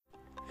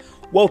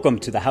Welcome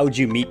to the How'd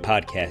You Meet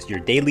podcast,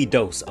 your daily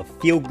dose of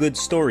feel-good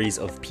stories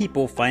of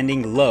people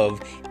finding love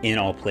in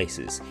all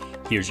places.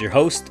 Here's your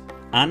host,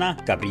 Ana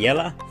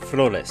Gabriela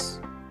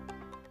Flores.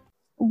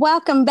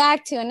 Welcome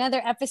back to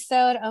another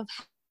episode of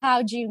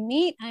How'd You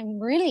Meet. I'm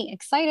really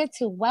excited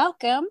to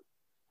welcome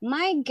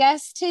my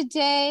guest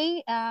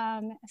today.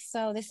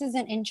 So this is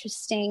an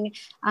interesting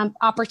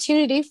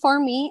opportunity for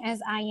me as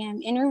I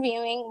am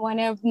interviewing one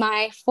of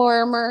my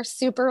former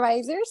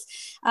supervisors.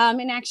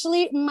 And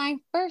actually my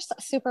first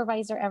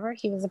supervisor ever.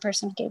 He was the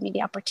person who gave me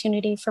the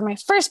opportunity for my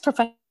first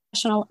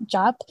professional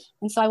job.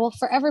 And so I will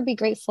forever be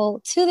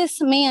grateful to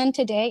this man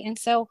today. And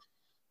so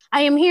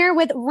I am here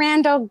with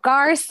Randall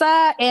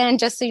Garza, and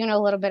just so you know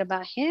a little bit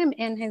about him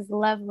and his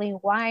lovely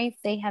wife,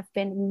 they have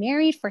been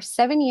married for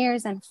 7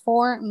 years and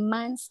 4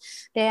 months.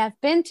 They have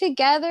been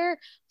together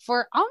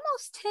for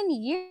almost 10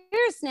 years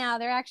now.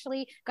 They're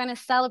actually going to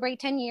celebrate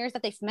 10 years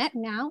that they've met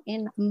now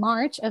in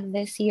March of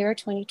this year,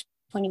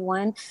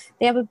 2021.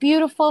 They have a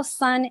beautiful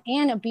son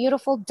and a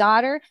beautiful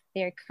daughter.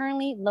 They are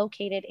currently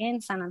located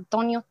in San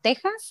Antonio,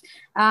 Texas.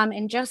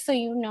 And just so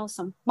you know,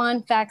 some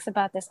fun facts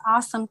about this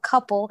awesome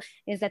couple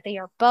is that they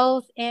are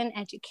both in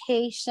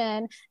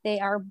education.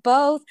 They are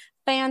both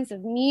fans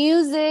of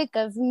music,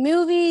 of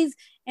movies.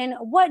 And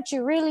what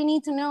you really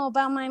need to know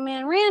about my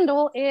man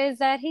Randall is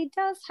that he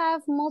does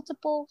have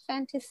multiple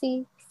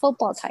fantasy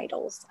football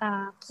titles.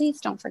 Please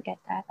don't forget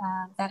that.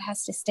 That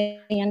has to stay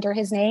under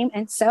his name.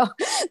 And so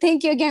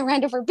thank you again,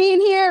 Randall, for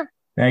being here.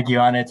 Thank you,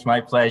 Ana. It's my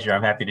pleasure.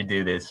 I'm happy to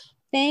do this.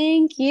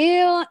 Thank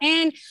you.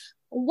 And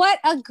what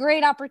a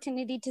great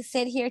opportunity to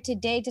sit here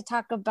today to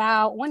talk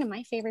about one of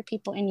my favorite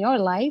people in your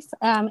life,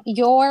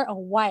 your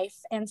wife.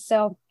 And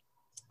so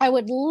I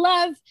would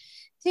love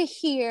to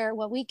hear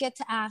what we get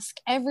to ask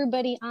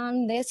everybody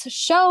on this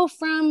show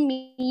from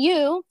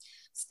you.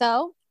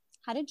 So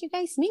how did you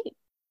guys meet?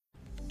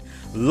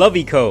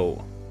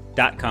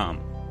 Loveyco.com.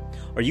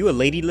 Are you a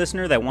lady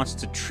listener that wants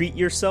to treat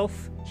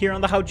yourself here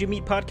on the How'd You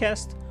Meet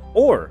podcast?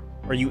 Or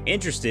are you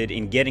interested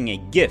in getting a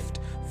gift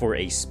for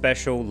a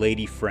special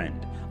lady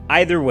friend?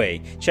 Either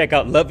way, check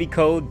out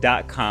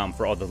Loveyco.com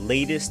for all the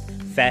latest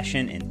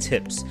fashion and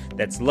tips.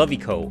 That's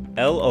Loveyco,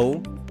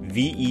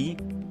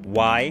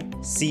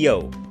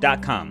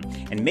 Loveyco.com.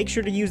 And make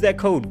sure to use that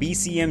code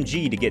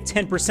BCMG to get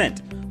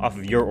 10% off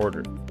of your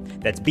order.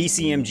 That's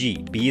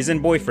BCMG. B is in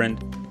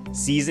boyfriend,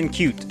 C is in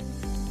cute,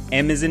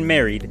 M is in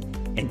married,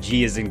 and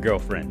G is in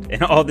girlfriend.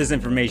 And all this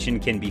information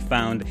can be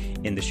found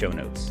in the show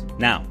notes.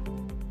 Now,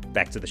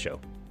 back to the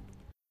show.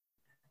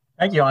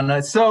 Thank you,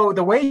 Ana. So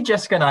the way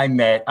Jessica and I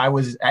met, I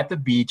was at the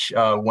beach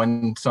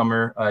one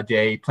summer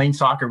day playing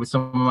soccer with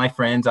some of my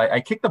friends. I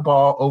kicked the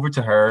ball over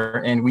to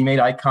her and we made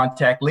eye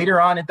contact. Later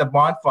on at the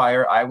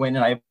bonfire, I went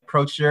and I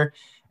approached her.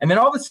 And then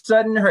all of a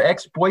sudden, her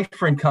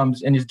ex-boyfriend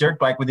comes in his dirt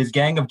bike with his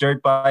gang of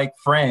dirt bike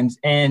friends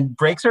and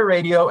breaks her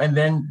radio and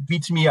then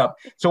beats me up.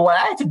 So what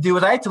I had to do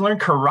is I had to learn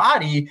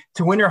karate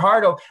to win her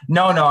heart.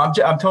 No, I'm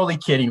totally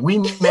kidding. We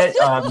met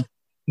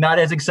not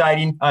as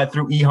exciting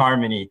through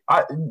eHarmony.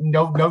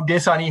 No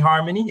diss on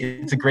eHarmony.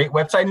 It's a great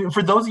website. And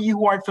for those of you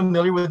who aren't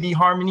familiar with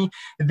eHarmony,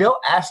 they'll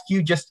ask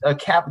you just a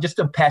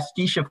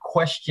pastiche of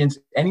questions,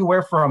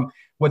 anywhere from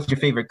what's your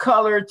favorite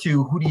color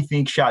to who do you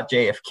think shot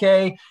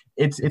JFK.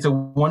 It's a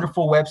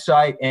wonderful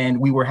website, and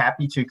we were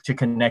happy to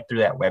connect through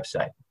that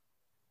website.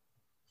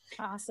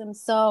 Awesome.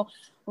 So,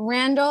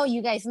 Randall,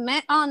 you guys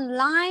met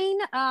online.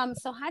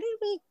 So how did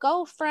we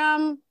go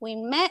from we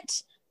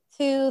met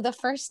to the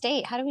first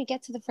date? How did we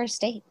get to the first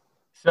date?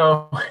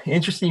 So,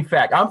 interesting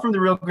fact. I'm from the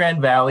Rio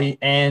Grande Valley,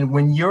 and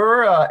when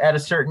you're at a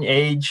certain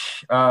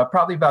age,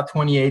 probably about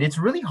 28, it's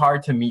really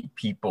hard to meet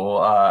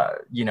people,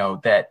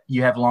 that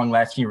you have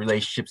long-lasting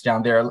relationships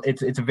down there.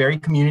 It's a very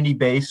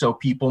community-based, so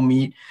people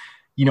meet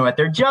at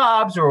their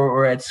jobs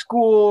or at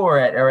school or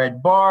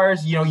at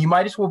bars. You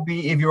might as well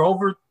be, if you're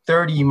over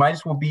 30, you might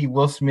as well be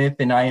Will Smith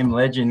and I Am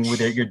Legend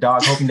with your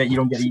dog, hoping that you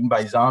don't get eaten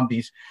by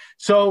zombies.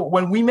 So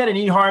when we met in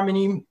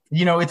eHarmony,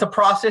 it's a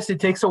process. It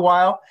takes a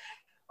while.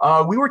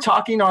 We were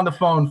talking on the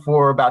phone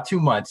for about 2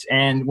 months.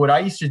 And what I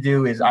used to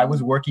do is I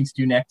was working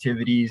student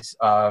activities.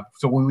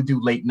 So we would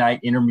do late night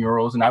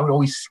intramurals, and I would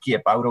always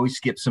skip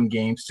some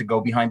games to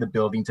go behind the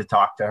building to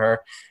talk to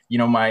her.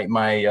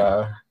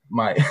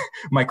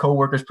 My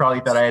coworkers probably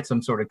thought I had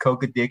some sort of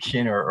coke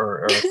addiction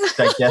or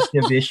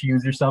digestive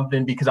issues or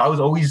something, because I was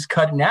always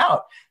cutting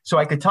out so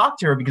I could talk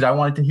to her, because I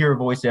wanted to hear her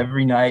voice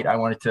every night. I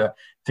wanted to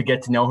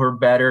get to know her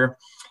better.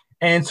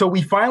 And so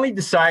we finally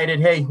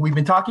decided, hey, we've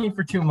been talking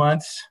for 2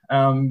 months.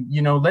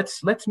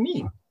 Let's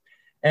meet.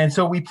 And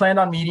so we planned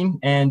on meeting,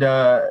 and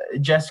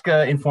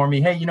Jessica informed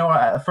me, hey,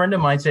 a friend of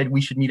mine said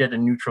we should meet at a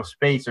neutral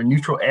space or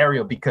neutral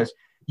area because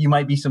you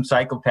might be some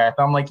psychopath.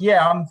 I'm like,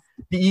 yeah, I'm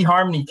the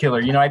eHarmony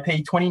killer. I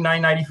pay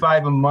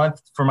 $29.95 a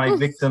month for my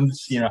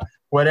victims,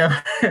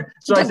 whatever.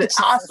 So I said,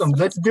 awesome,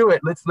 let's do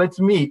it. Let's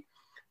meet.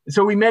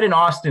 So we met in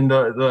Austin,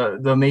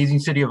 the amazing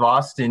city of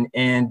Austin.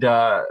 And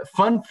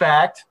fun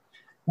fact,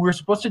 we were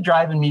supposed to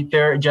drive and meet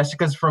there.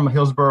 Jessica's from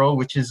Hillsboro,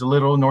 which is a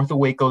little north of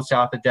Waco,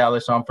 south of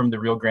Dallas. I'm from the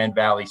Rio Grande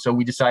Valley. So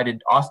we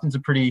decided Austin's a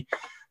pretty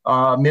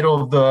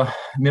middle of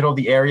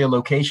the area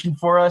location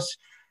for us.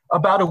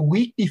 About a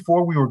week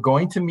before we were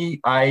going to meet,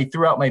 I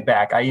threw out my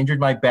back. I injured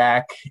my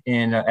back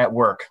at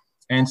work.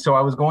 And so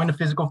I was going to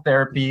physical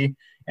therapy,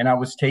 and I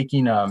was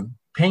taking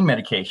pain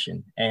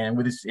medication. And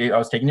with this, I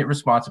was taking it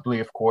responsibly,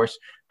 of course,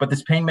 but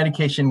this pain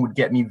medication would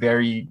get me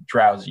very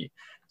drowsy.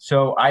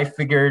 So I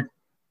figured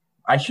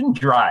I shouldn't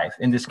drive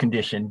in this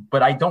condition,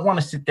 but I don't want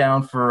to sit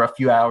down for a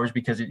few hours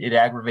because it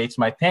aggravates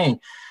my pain.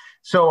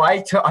 So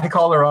I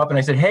called her up and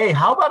I said, hey,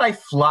 how about I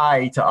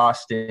fly to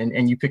Austin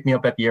and you pick me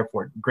up at the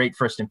airport? Great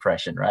first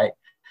impression, right?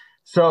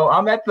 So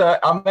I'm at the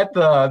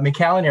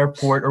McAllen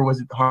Airport, or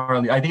was it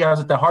Harlingen? I think I was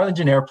at the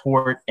Harlingen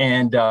Airport,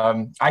 and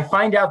I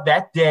find out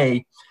that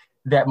day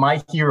that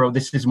my hero,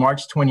 this is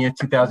March 20th,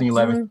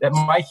 2011, that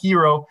my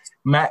hero,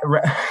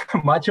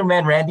 Macho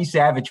Man Randy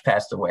Savage,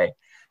 passed away.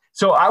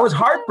 So I was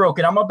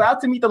heartbroken. I'm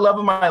about to meet the love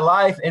of my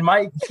life, and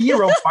my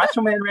hero,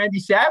 Macho Man Randy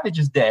Savage,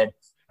 is dead.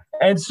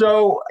 And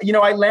so,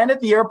 I land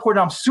at the airport,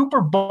 and I'm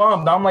super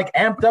bummed. I'm like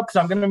amped up because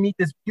I'm going to meet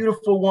this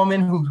beautiful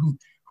woman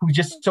who's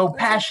just so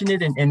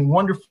passionate and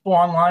wonderful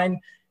online,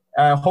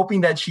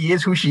 hoping that she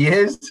is who she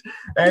is.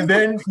 And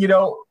then,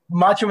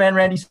 Macho Man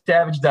Randy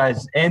Savage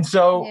dies. And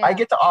so I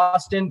get to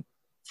Austin,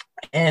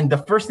 and the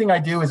first thing I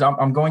do is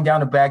I'm going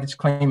down to baggage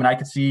claim, and I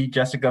could see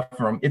Jessica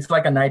it's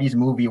like a 90s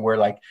movie where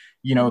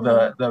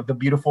the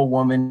beautiful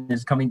woman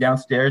is coming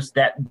downstairs,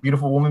 that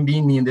beautiful woman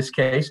being me in this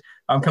case.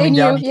 I'm coming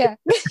down.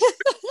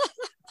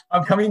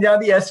 I'm coming down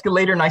the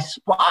escalator and I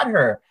spot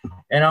her,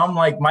 and I'm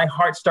like, my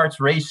heart starts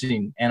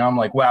racing, and I'm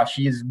like, wow,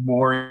 she is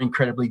more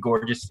incredibly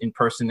gorgeous in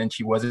person than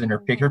she was in her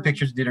picture. Her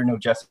pictures did her no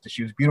justice.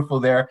 She was beautiful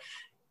there,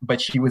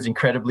 but she was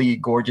incredibly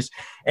gorgeous.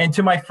 And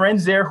to my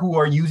friends there who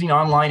are using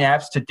online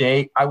apps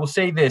today, I will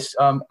say this,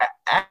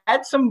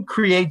 add some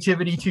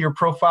creativity to your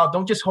profile.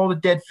 Don't just hold a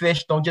dead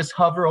fish. Don't just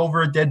hover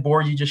over a dead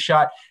boar you just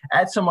shot.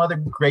 Add some other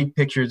great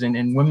pictures,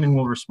 and women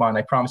will respond.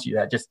 I promise you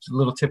that. Just a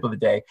little tip of the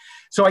day.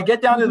 So I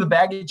get down to the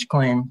baggage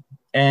claim,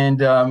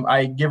 and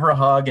I give her a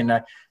hug,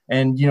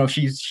 and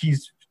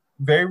she's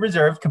very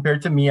reserved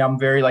compared to me. I'm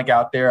very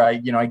out there.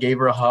 I gave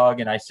her a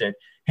hug, and I said,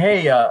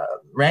 hey,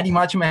 Randy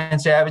Macho Man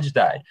Savage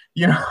died,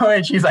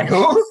 and she's like,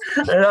 who?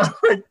 And I'm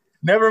like,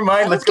 never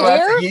mind, let's go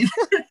out to eat.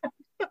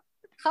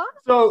 Huh?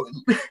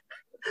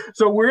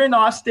 So we're in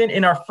Austin,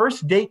 and our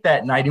first date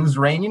that night, it was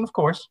raining, of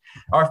course.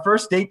 Our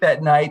first date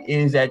that night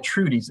is at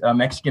Trudy's, a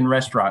Mexican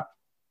restaurant.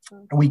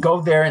 We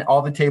go there, and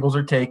all the tables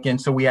are taken,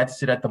 so we had to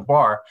sit at the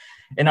bar.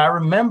 And I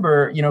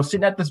remember,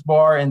 sitting at this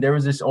bar, and there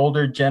was this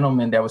older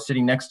gentleman that was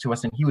sitting next to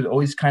us, and he was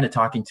always kind of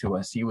talking to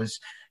us. He was,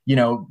 he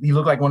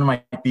looked like one of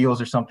my Beals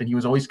or something. He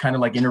was always kind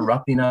of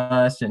interrupting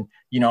us and,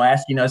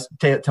 asking us,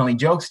 telling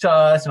jokes to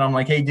us. And I'm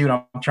like, hey, dude,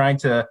 I'm trying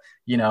to,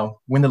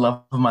 win the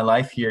love of my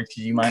life here.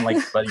 Do you mind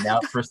butting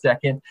out for a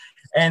second?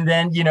 And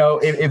then,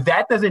 if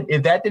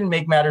that didn't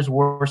make matters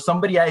worse,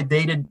 somebody I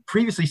dated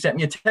previously sent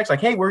me a text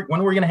like, hey, when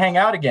are we going to hang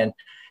out again?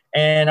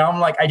 And I'm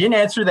like, I didn't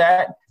answer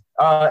that.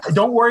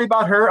 Don't worry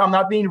about her. I'm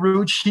not being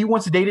rude. She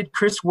once dated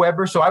Chris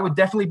Webber, so I would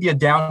definitely be a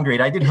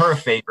downgrade. I did her a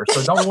favor,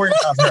 so don't worry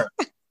about her.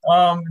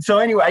 So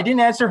anyway, I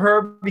didn't answer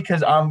her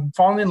because I'm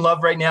falling in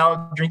love right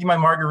now, drinking my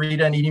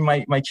margarita and eating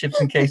my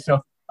chips in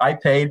queso. I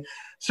paid.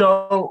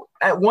 So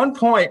at one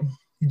point,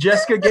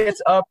 Jessica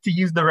gets up to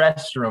use the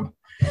restroom.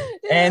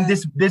 And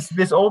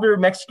this older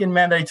Mexican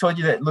man that I told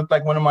you that looked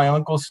like one of my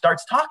uncles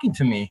starts talking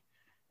to me.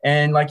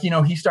 And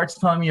he starts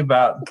telling me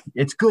about,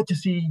 it's good to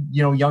see,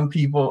 young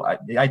people.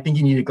 I think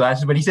he needed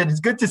glasses, but he said, it's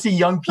good to see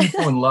young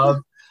people in love.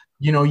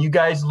 You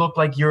guys look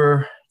like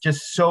you're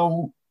just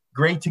so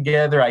great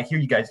together. I hear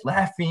you guys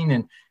laughing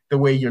and the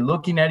way you're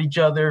looking at each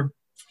other.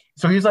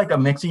 So he was like a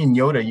Mexican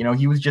Yoda,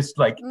 he was just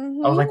like,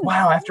 I was like,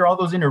 wow, after all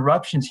those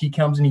interruptions, he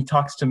comes and he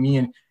talks to me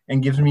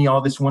and gives me all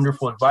this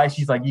wonderful advice.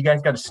 He's like, you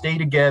guys got to stay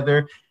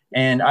together.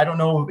 And I don't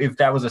know if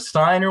that was a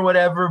sign or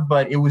whatever,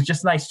 but it was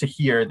just nice to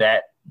hear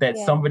that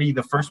somebody,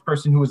 the first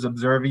person who was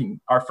observing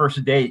our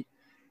first date,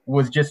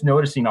 was just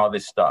noticing all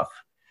this stuff.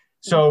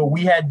 So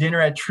we had dinner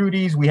at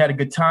Trudy's. We had a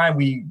good time.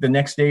 The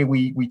next day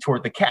we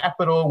toured the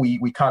Capitol.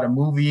 We caught a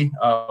movie,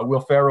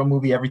 Will Ferrell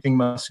movie, Everything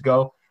Must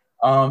Go.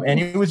 And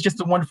it was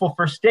just a wonderful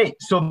first date.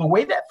 So the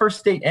way that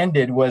first date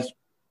ended was,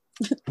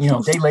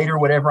 a day later,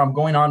 whatever, I'm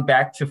going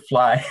back to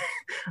fly.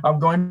 I'm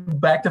going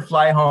back to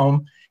fly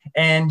home.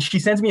 And she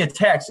sends me a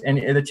text, and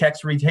the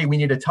text reads, hey, we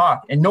need to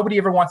talk. And nobody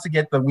ever wants to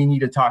get the we need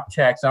to talk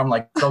text. I'm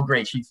like, oh,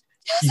 great. She's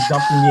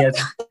dumping me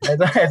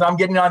as I'm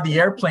getting on the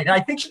airplane. And I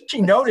think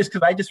she noticed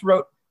because I just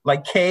wrote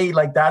K,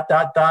 dot,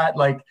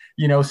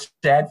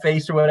 sad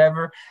face or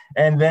whatever.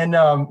 And then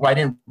I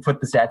didn't put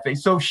the sad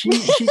face. So she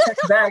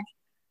texts back.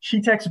 She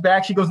texts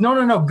back. She goes,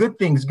 no, good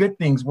things.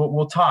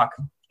 We'll talk.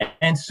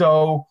 And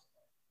so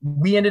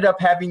we ended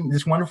up having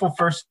this wonderful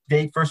first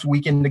date, first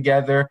weekend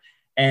together.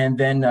 And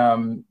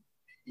then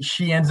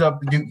she ends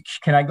up,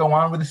 can I go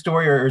on with the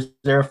story, or is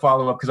there a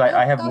follow-up? Because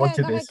I have more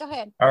to this. Go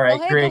ahead. All right,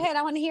 great. Go ahead.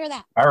 I want to hear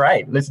that. All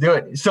right, let's do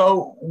it.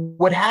 So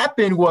what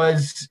happened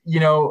was,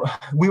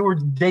 we were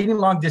dating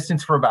long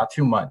distance for about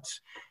 2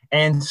 months.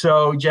 And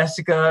so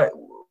Jessica,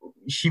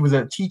 she was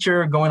a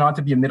teacher going on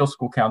to be a middle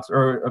school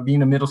counselor, or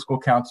being a middle school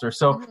counselor.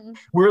 So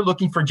we're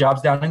looking for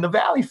jobs down in the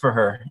Valley for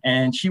her.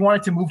 And she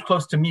wanted to move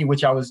close to me,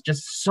 which I was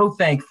just so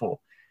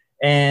thankful.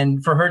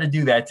 And for her to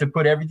do that, to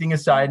put everything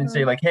aside and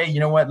say like, hey, you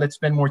know what, let's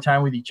spend more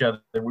time with each other.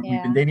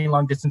 We've been dating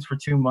long distance for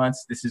 2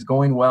 months. This is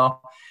going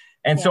well.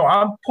 And so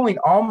I'm pulling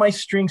all my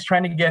strings,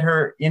 trying to get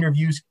her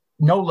interviews,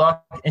 no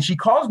luck. And she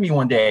calls me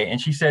one day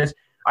and she says,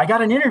 I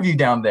got an interview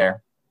down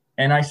there.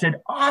 And I said,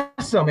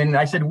 awesome. And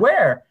I said,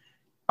 where?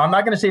 I'm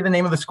not going to say the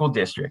name of the school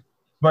district,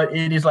 but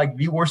it is like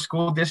the worst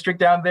school district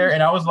down there.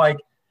 And I was like,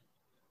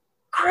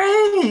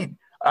 great.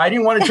 I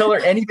didn't want to tell her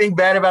anything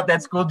bad about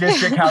that school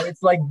district, how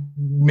it's like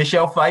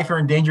Michelle Pfeiffer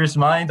in Dangerous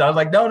Minds. I was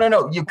like,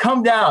 no, you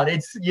come down.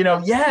 It's,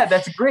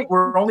 that's great.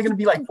 We're only going to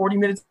be like 40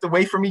 minutes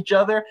away from each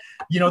other.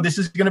 This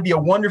is going to be a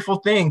wonderful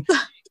thing.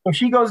 So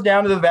she goes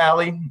down to the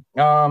Valley.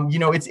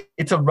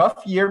 It's a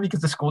rough year because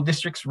the school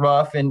district's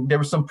rough and there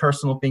were some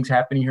personal things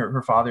happening.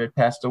 Her father had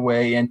passed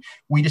away and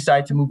we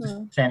decided to move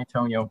to San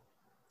Antonio.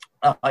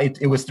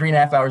 It was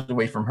 3.5 hours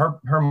away from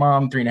her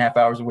mom, 3.5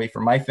 hours away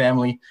from my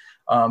family.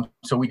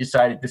 So we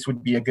decided this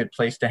would be a good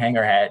place to hang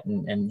our hat.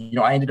 And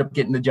I ended up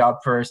getting the job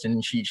first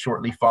and she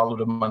shortly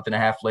followed a month and a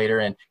half later.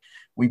 And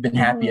we've been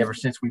happy ever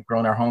since. We've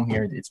grown our home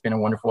here. It's been a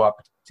wonderful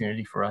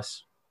opportunity for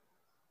us.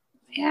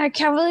 Yeah, I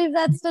can't believe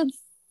that's been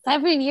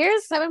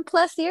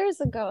 7+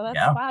 years ago.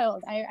 That's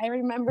wild. I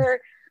remember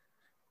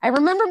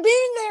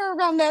being there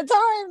around that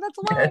time. That's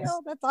wild. Yes.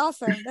 That's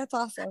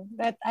awesome.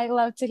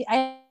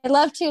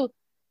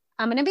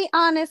 I'm going to be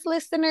honest,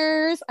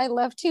 listeners. I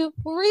love to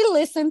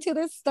re-listen to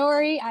this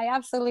story. I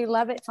absolutely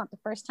love it. It's not the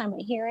first time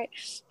I hear it,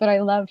 but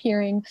I love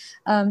hearing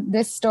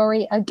this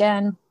story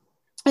again.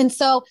 And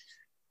so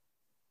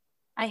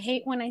I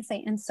hate when I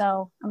say, and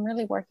so I'm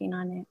really working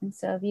on it. And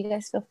so if you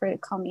guys feel free to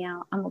call me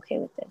out, I'm okay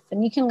with this.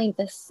 And you can leave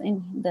this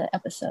in the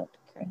episode,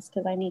 Chris,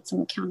 because I need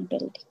some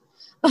accountability.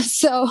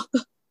 So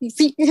you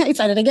see, I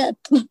said it again.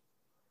 I'm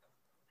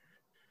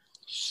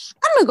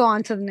going to go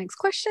on to the next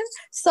question.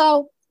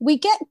 So we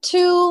get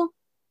to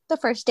the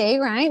first day,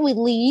 right? We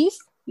leave.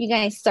 You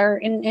guys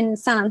start in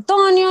San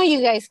Antonio.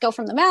 You guys go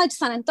from the Valley to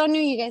San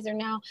Antonio. You guys are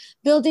now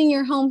building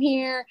your home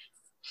here.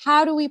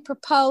 How do we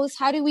propose?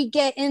 How do we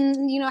get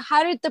in?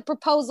 How did the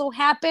proposal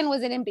happen?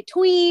 Was it in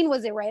between?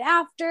 Was it right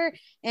after?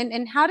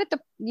 And how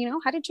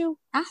did you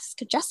ask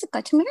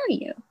Jessica to marry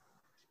you?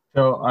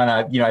 So,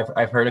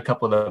 I've heard a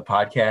couple of the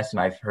podcasts and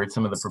I've heard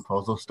some of the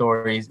proposal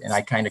stories, and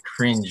I kind of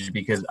cringe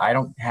because I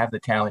don't have the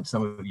talent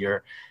some of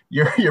your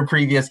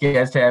previous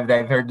guests have.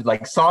 I've heard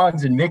like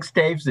songs and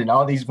mixtapes and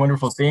all these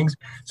wonderful things.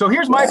 So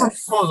here's my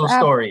proposal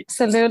story.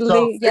 Absolutely,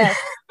 so, yes.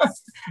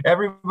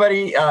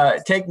 Everybody,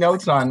 take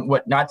notes on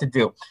what not to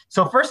do.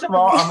 So first of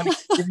all, I'm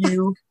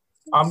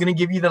going to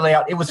give you the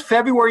layout. It was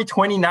February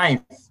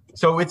 29th.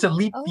 So it's a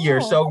leap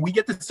year. So we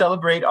get to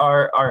celebrate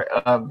our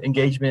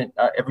engagement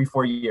every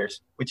 4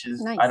 years, which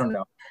is, nice. I don't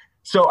know.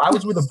 So I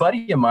was with a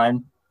buddy of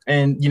mine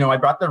and, I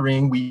brought the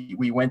ring.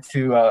 We went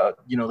to,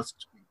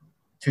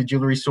 to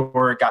jewelry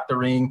store, got the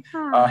ring,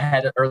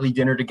 had an early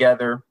dinner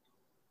together.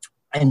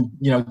 And,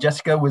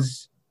 Jessica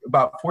was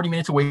about 40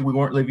 minutes away. We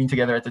weren't living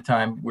together at the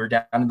time. We were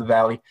down in the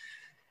Valley.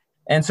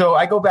 And so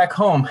I go back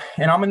home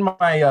and I'm in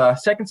my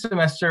second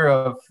semester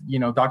of,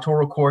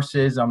 doctoral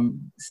courses.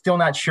 I'm still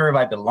not sure if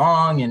I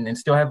belong and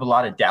still have a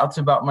lot of doubts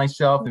about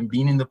myself and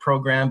being in the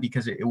program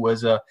because it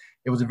was a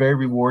very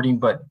rewarding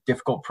but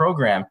difficult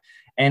program.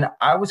 And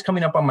I was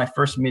coming up on my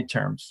first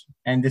midterms.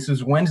 And this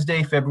was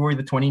Wednesday, February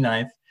the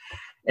 29th.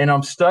 And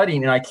I'm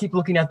studying and I keep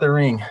looking at the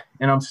ring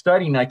and I'm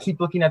studying and I keep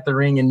looking at the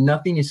ring and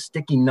nothing is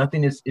sticking.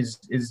 Nothing is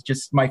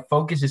just, my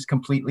focus is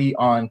completely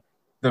on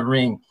the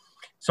ring.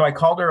 So I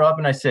called her up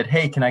and I said,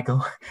 hey, can I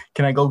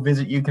go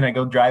visit you? Can I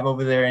go drive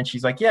over there? And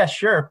she's like, yeah,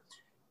 sure.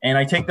 And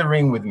I take the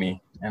ring with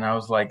me. And I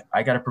was like,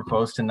 I got to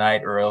propose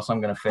tonight or else I'm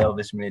going to fail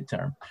this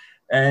midterm.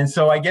 And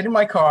so I get in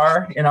my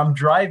car and I'm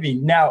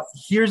driving. Now,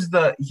 here's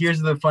the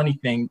funny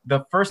thing.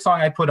 The first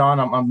song I put on,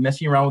 I'm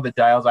messing around with the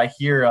dials. I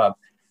hear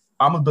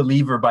I'm a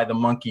Believer by the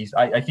Monkees.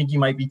 I think you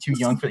might be too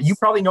young for it. You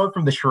probably know it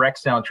from the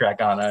Shrek soundtrack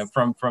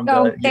from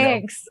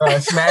the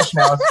Smash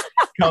Mouth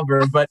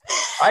cover. But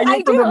I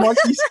know from the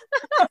Monkees.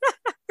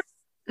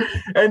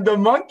 And the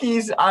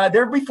Monkees,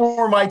 they're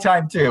before my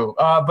time too.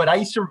 But I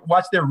used to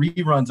watch their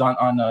reruns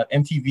on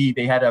MTV.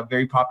 They had a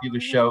very popular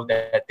show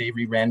that they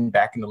reran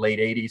back in the late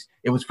 80s.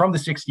 It was from the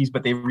 60s,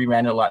 but they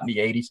reran it a lot in the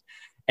 80s.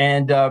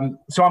 And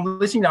so I'm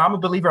listening to I'm a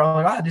Believer.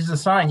 I'm like, this is a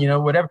sign,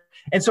 whatever.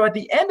 And so at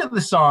the end of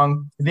the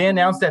song, they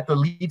announced that the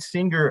lead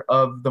singer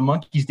of the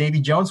Monkees,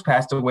 Davy Jones,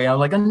 passed away. I'm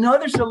like,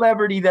 another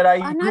celebrity that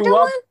I grew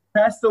up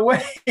passed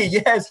away.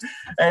 Yes.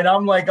 And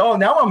I'm like, oh,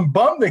 now I'm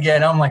bummed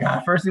again. I'm like,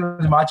 first it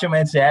was Macho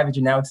Man Savage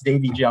and now it's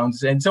Davy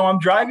Jones. And so I'm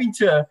driving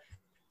to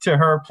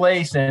her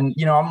place and,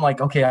 I'm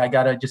like, okay, I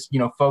got to just,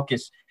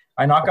 focus.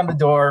 I knock on the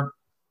door,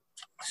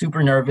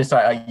 super nervous.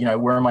 I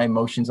wear my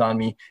emotions on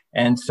me.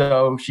 And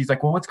so she's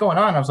like, well, what's going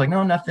on? I was like,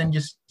 no, nothing.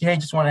 Just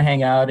want to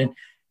hang out. And,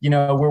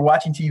 we're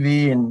watching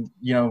TV and,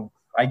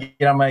 I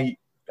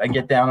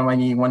get down on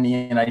one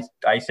knee and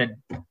I said,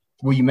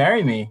 will you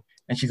marry me?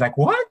 And she's like,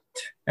 what?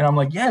 And I'm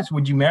like, yes,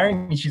 would you marry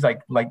me? She's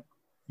like,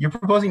 you're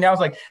proposing now? I was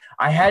like,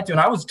 I had to. And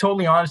I was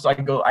totally honest. I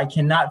go, I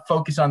cannot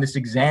focus on this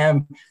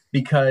exam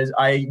because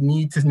I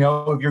need to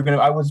know if you're going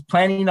to, I was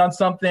planning on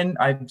something.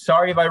 I'm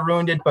sorry if I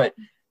ruined it, but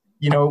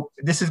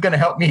this is going to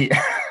help me.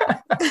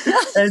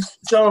 And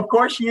so, of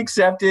course, she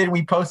accepted.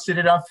 We posted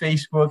it on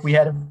Facebook. We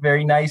had a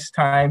very nice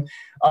time.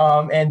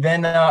 And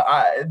then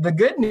the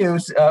good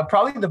news,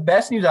 probably the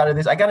best news out of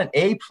this, I got an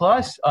A+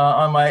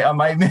 on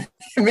my midterm.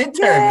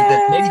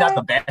 Yay! Maybe not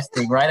the best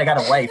thing, right? I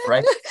got a wife,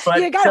 right?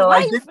 But you got a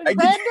wife,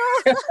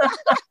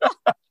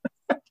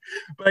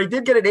 but I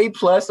did get an A+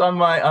 on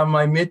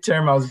my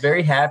midterm. I was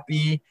very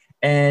happy.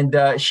 And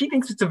she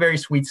thinks it's a very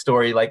sweet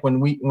story. Like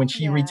when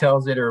she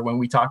retells it or when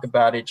we talk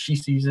about it, she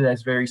sees it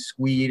as very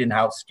sweet and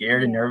how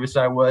scared and nervous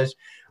I was.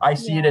 I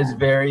see it as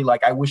very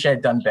like, I wish I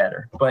had done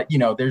better. But,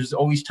 there's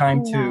always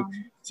time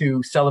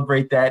to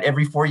celebrate that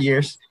every 4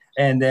 years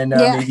and then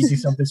maybe do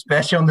something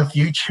special in the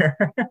future.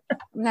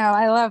 No,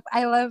 I love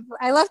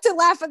to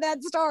laugh at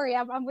that story.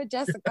 I'm with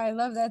Jessica. I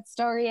love that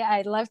story.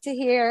 I love to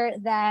hear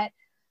that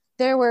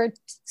there were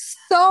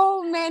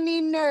so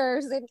many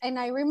nerves. And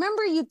I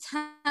remember you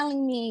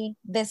telling me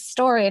this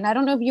story, and I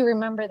don't know if you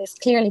remember this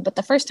clearly, but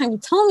the first time you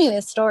told me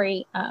this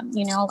story,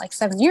 like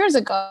 7 years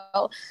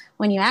ago,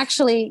 when you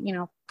actually,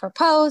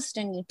 proposed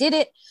and you did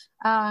it,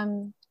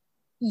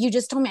 you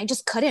just told me I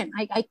just couldn't.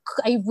 I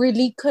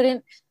really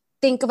couldn't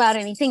think about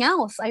anything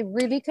else. I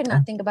really could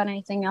not think about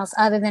anything else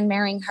other than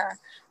marrying her.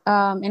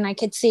 And I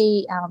could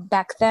see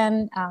back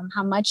then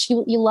how much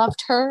you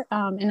loved her.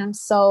 And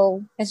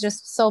it's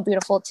just so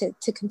beautiful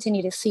to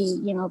continue to see,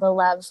 the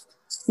love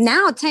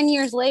now 10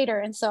 years later.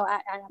 And so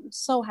I'm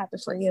so happy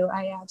for you.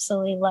 I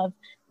absolutely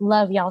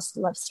love y'all's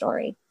love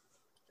story.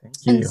 Thank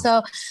you. And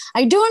so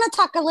I do want to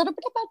talk a little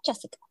bit about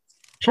Jessica.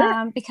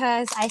 Sure.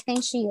 Because I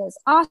think she is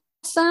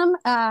awesome.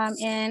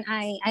 And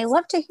I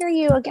love to hear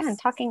you again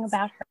talking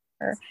about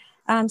her.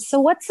 So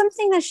what's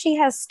something that she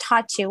has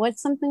taught you?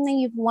 What's something that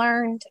you've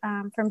learned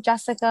from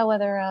Jessica,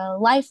 whether a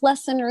life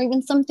lesson or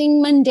even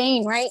something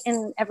mundane, right,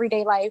 in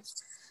everyday life,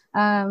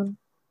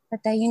 but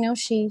that,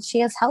 she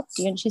has helped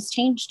you and she's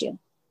changed you?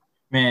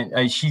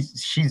 Man,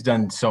 she's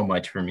done so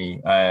much for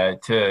me.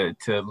 To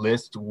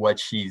list what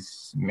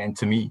she's meant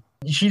to me.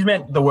 She's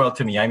meant the world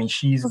to me. I mean,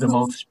 she's the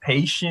most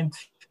patient,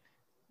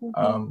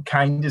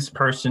 kindest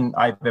person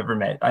I've ever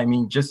met. I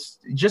mean,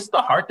 just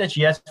the heart that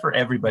she has for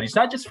everybody. It's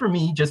not just for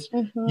me, just,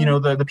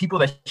 the people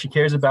that she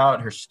cares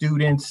about, her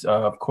students,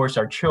 of course,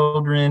 our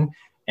children,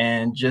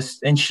 and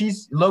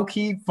she's low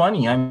key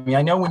funny. I mean,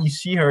 I know when you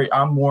see her,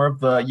 I'm more of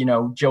the,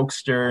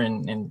 jokester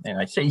and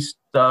I say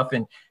stuff,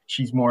 and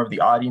she's more of the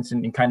audience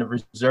and kind of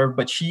reserved,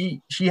 but she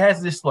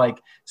has this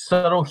like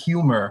subtle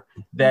humor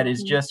that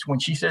is just, when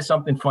she says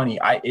something funny,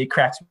 it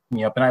cracks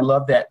me up. And I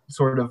love that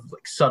sort of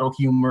like subtle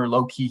humor,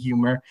 low key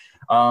humor.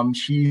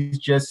 She's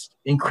just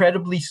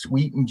incredibly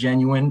sweet and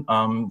genuine.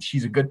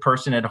 She's a good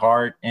person at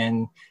heart.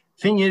 And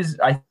thing is,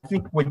 I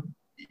think what,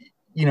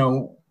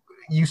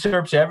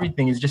 usurps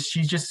everything is just,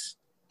 she's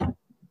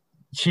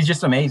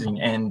just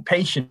amazing and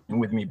patient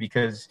with me,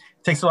 because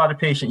it takes a lot of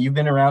patience. You've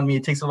been around me.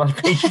 It takes a lot of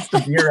patience to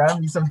be around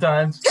me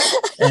sometimes.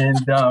 And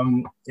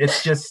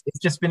it's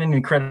just been an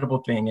incredible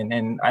thing.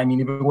 And I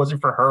mean, if it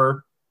wasn't for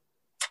her,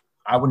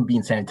 I wouldn't be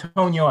in San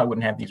Antonio. I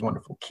wouldn't have these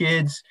wonderful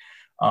kids.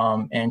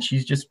 And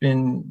she's just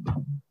been,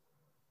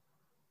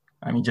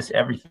 just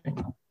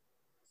everything.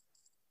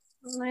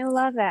 I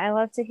love that. I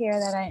love to hear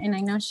that. And I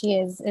know she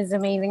is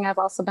amazing. I've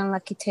also been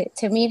lucky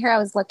to meet her. I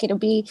was lucky to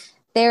be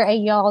there at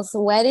y'all's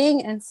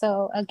wedding. And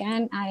so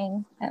again,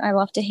 I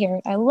love to hear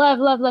it. I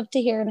love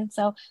to hear it. And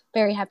so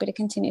very happy to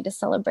continue to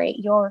celebrate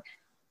your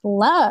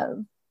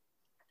love.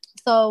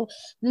 So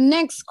the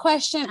next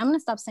question, I'm going to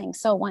stop saying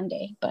so one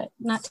day, but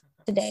not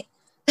today.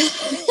 So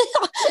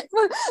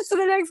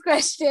the next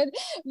question,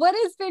 what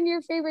has been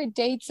your favorite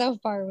date so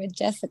far with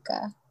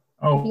Jessica?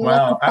 Oh,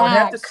 wow. I would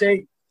have to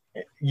say,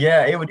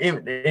 yeah, it would,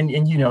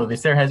 and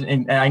this, there hasn't,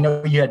 and I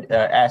know you had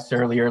asked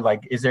earlier,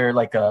 like, is there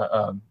like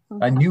a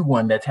new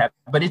one that's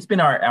happened? But it's been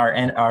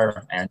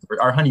our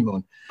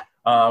honeymoon.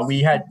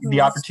 We had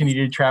the opportunity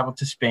to travel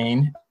to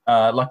Spain.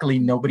 Luckily,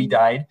 nobody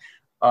died,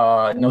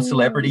 no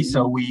celebrity,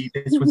 so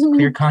this was a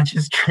clear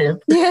conscious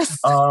trip. Yes.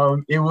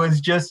 It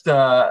was just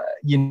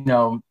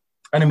an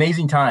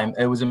amazing time.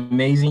 It was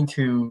amazing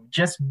to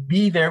just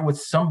be there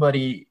with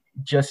somebody,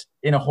 just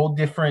in a whole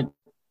different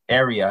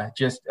area,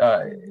 just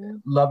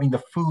loving the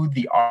food,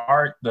 the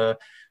art, the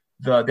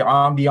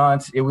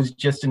ambiance. It was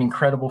just an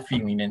incredible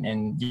feeling,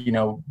 and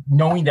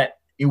knowing that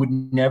it would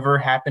never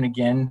happen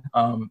again.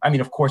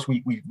 Of course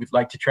we would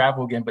like to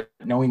travel again, but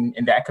knowing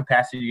in that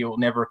capacity it will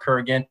never occur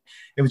again,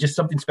 it was just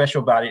something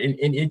special about it.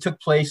 And it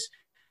took place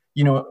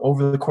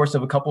over the course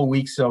of a couple of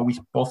weeks. So we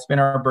both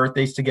spent our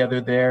birthdays together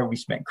there. We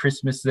spent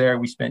Christmas there.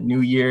 We spent New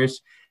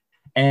Year's.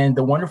 And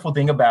the wonderful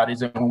thing about it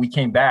is that when we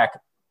came back,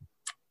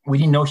 we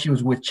didn't know she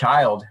was with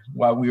child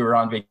while we were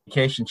on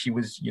vacation. She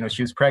was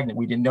pregnant.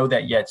 We didn't know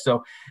that yet.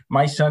 So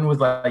my son was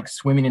like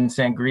swimming in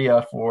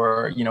sangria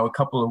for, a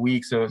couple of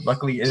weeks. So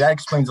luckily that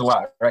explains a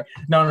lot, right?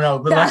 No.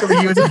 But luckily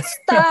he was,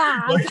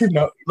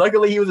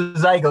 luckily he was a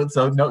zygote.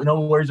 So no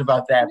worries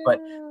about that.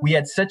 But we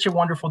had such a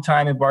wonderful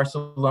time in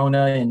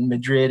Barcelona and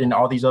Madrid and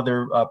all these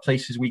other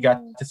places we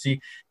got to see.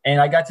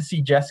 And I got to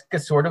see Jessica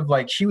sort of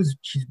like, she's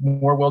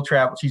more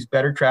well-traveled. She's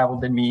better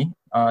traveled than me.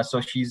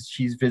 So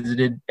she's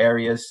visited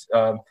areas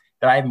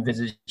that I haven't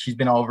visited. She's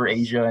been all over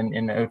Asia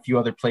and a few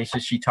other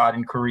places. She taught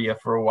in Korea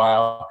for a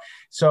while.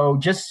 So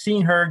just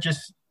seeing her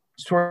just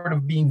sort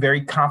of being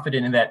very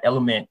confident in that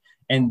element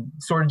and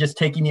sort of just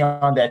taking me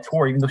on that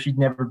tour, even though she'd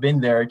never been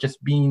there,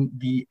 just being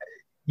the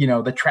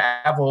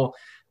travel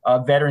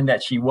veteran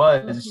that she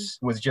was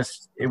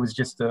just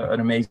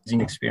an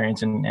amazing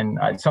experience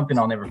and something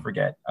I'll never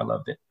forget. I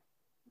loved it.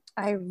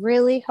 I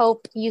really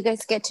hope you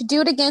guys get to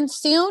do it again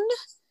soon.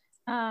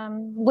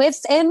 With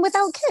and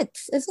without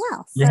kids as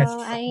well. So yes.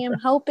 I am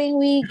hoping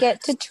we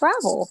get to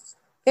travel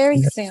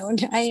very soon.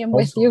 I am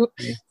with you.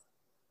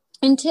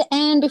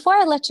 And before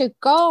I let you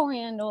go,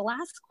 Randall,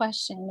 last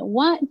question.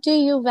 What do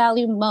you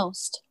value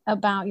most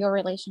about your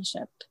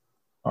relationship?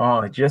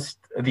 Oh, just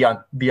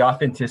the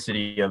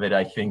authenticity of it,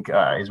 I think,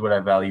 is what I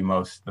value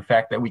most. The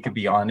fact that we could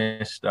be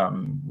honest.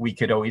 We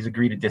could always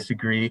agree to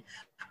disagree.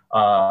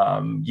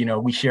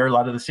 We share a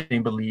lot of the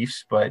same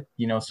beliefs, but,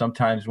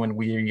 sometimes when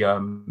we,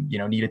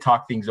 need to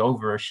talk things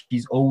over,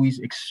 she's always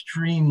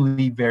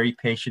extremely very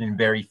patient and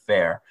very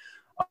fair.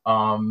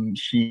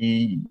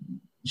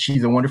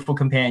 She's a wonderful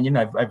companion.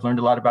 I've learned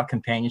a lot about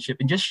companionship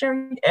and just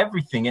sharing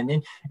everything.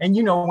 And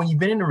when you've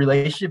been in a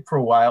relationship for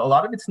a while, a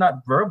lot of it's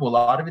not verbal. A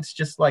lot of it's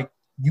just like,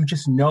 you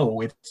just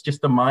know it's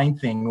just a mind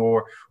thing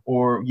or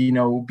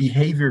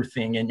behavior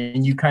thing.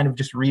 And you kind of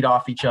just read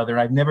off each other.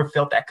 I've never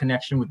felt that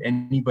connection with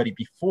anybody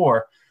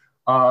before.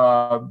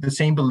 The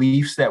same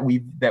beliefs that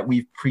we've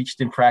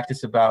preached and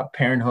practiced about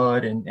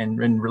parenthood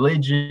and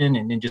religion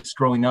and just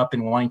growing up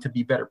and wanting to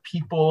be better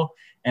people.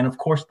 And of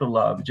course the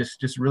love,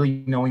 just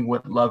really knowing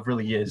what love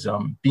really is,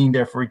 being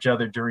there for each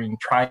other during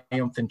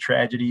triumph and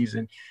tragedies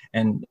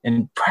and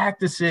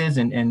practices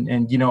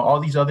and all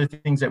these other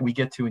things that we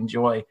get to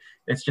enjoy.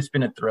 It's just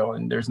been a thrill,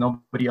 and there's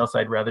nobody else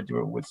I'd rather do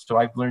it with. So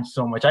I've learned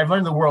so much. I've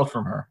learned the world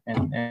from her,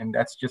 and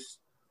that's just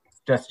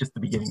the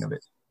beginning of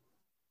it.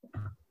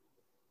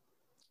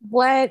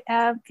 What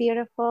a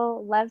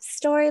beautiful love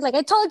story. Like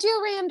I told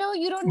you, Randall,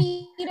 you don't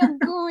need a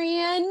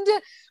grand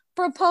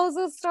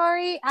proposal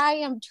story. I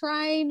am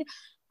trying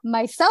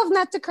myself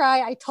not to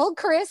cry. I told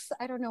Chris,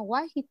 I don't know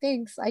why he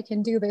thinks I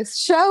can do this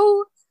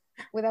show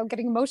without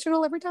getting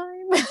emotional every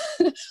time.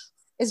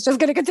 It's just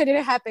going to continue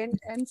to happen.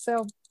 And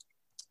so,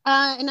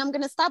 and I'm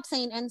going to stop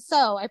saying, and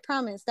so I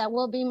promise that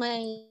will be my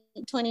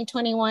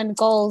 2021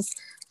 goals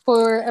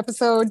for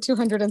episode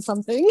 200 and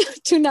something,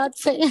 to not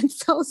say and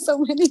so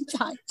many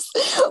times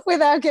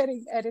without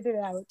getting edited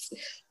out.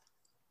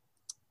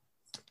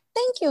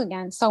 Thank you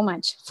again so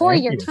much for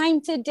your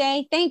time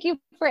today. Thank you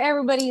for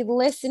everybody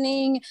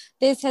listening.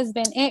 This has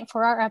been it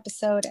for our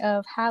episode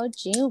of How'd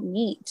You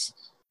Meet?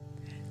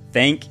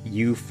 Thank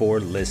you for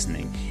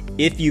listening.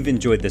 If you've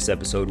enjoyed this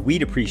episode,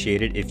 we'd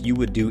appreciate it if you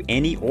would do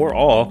any or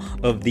all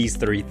of these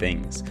 3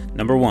 things.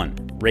 Number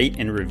 1, rate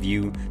and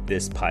review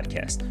this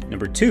podcast.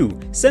 Number 2,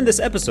 send this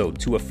episode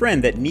to a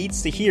friend that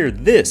needs to hear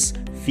this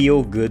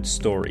feel-good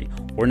story.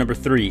 Or number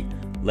 3,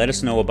 let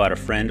us know about a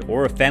friend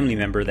or a family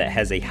member that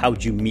has a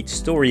How'd You Meet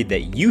story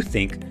that you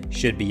think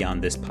should be on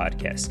this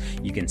podcast.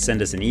 You can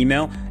send us an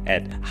email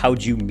at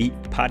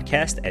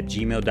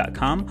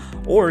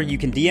howdyoumeetpodcast@gmail.com, or you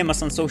can DM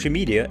us on social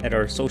media at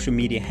our social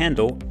media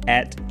handle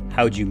at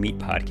How'd You Meet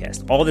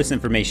Podcast. All this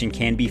information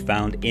can be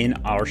found in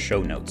our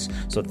show notes.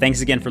 So thanks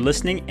again for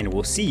listening, and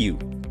we'll see you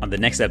on the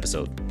next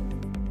episode.